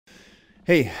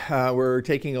Hey, we're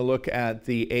taking a look at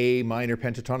the A minor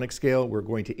pentatonic scale. We're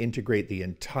going to integrate the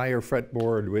entire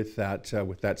fretboard with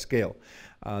that scale.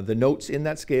 The notes in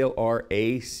that scale are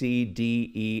A, C,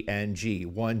 D, E, and G.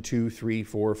 1, 2, 3,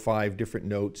 4, 5 different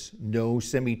notes, no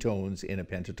semitones in a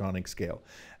pentatonic scale.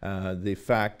 The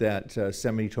fact that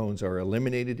semitones are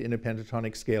eliminated in a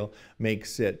pentatonic scale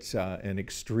makes it an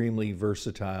extremely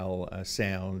versatile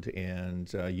sound,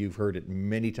 and you've heard it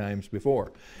many times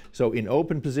before. So in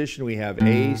open position we have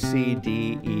A, C,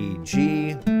 D, E,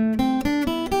 G.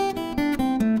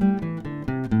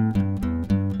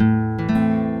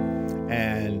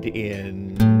 And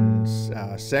in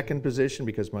second position,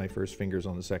 because my first finger's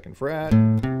on the second fret,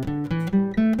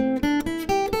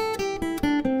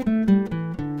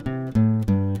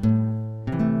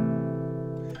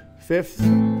 fifth,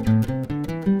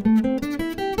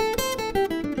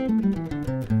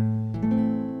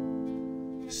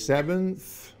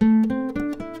 seventh,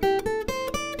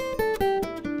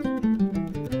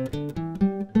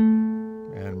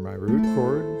 and my root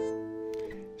chord,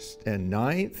 and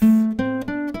ninth,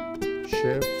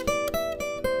 shift,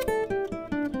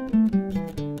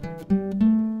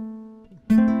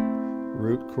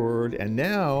 root chord, and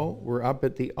now we're up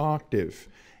at the octave.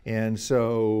 And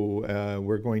so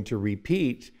we're going to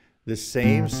repeat the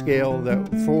same scale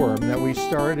form that we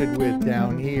started with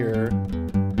down here.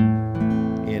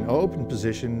 In open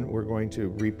position, we're going to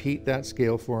repeat that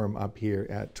scale form up here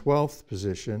at 12th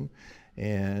position.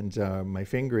 And my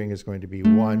fingering is going to be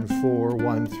 1, 4,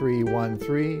 1, 3, 1,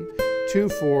 3, 2,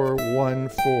 4, 1,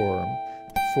 4,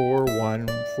 4, 1,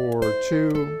 4,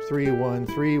 2, 3, 1,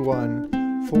 3,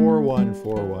 1, 4, 1,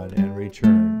 4, 1, and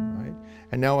return.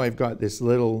 And now I've got this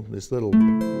little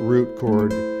root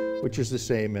chord, which is the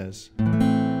same as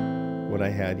what I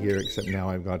had here, except now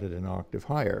I've got it an octave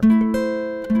higher.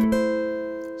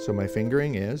 So my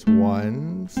fingering is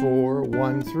 1, 4,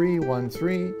 1, 3, 1,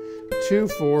 3, 2,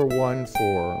 4, 1,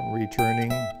 4,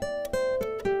 returning.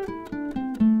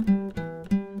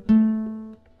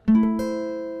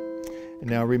 And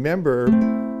now remember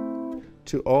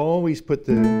to always put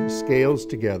the scales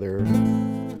together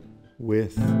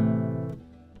with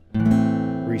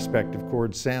respective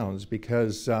chord sounds,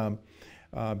 because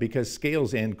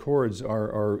scales and chords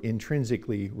are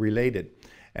intrinsically related,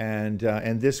 and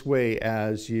this way,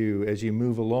 as you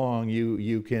move along,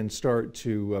 you can start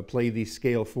to play these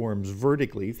scale forms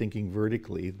vertically, thinking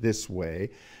vertically this way,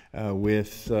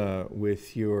 with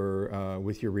your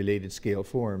related scale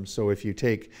forms. So if you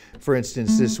take, for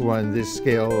instance, this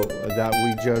scale that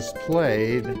we just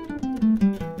played,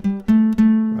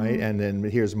 right, and then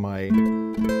here's my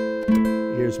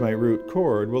root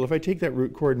chord. Well, if I take that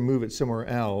root chord and move it somewhere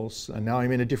else, and now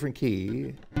I'm in a different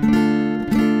key,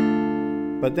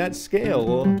 but that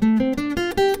scale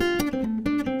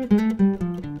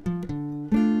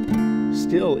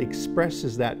still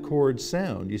expresses that chord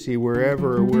sound. You see,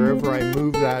 wherever I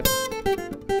move that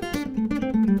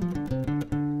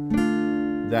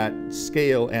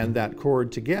scale and that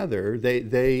chord together,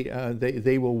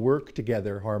 they will work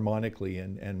together harmonically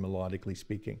and melodically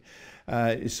speaking.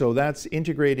 So that's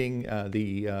integrating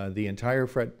the entire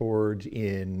fretboard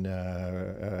in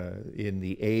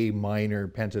the A minor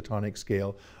pentatonic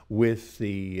scale with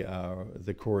the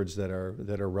chords that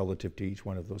are relative to each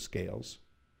one of those scales.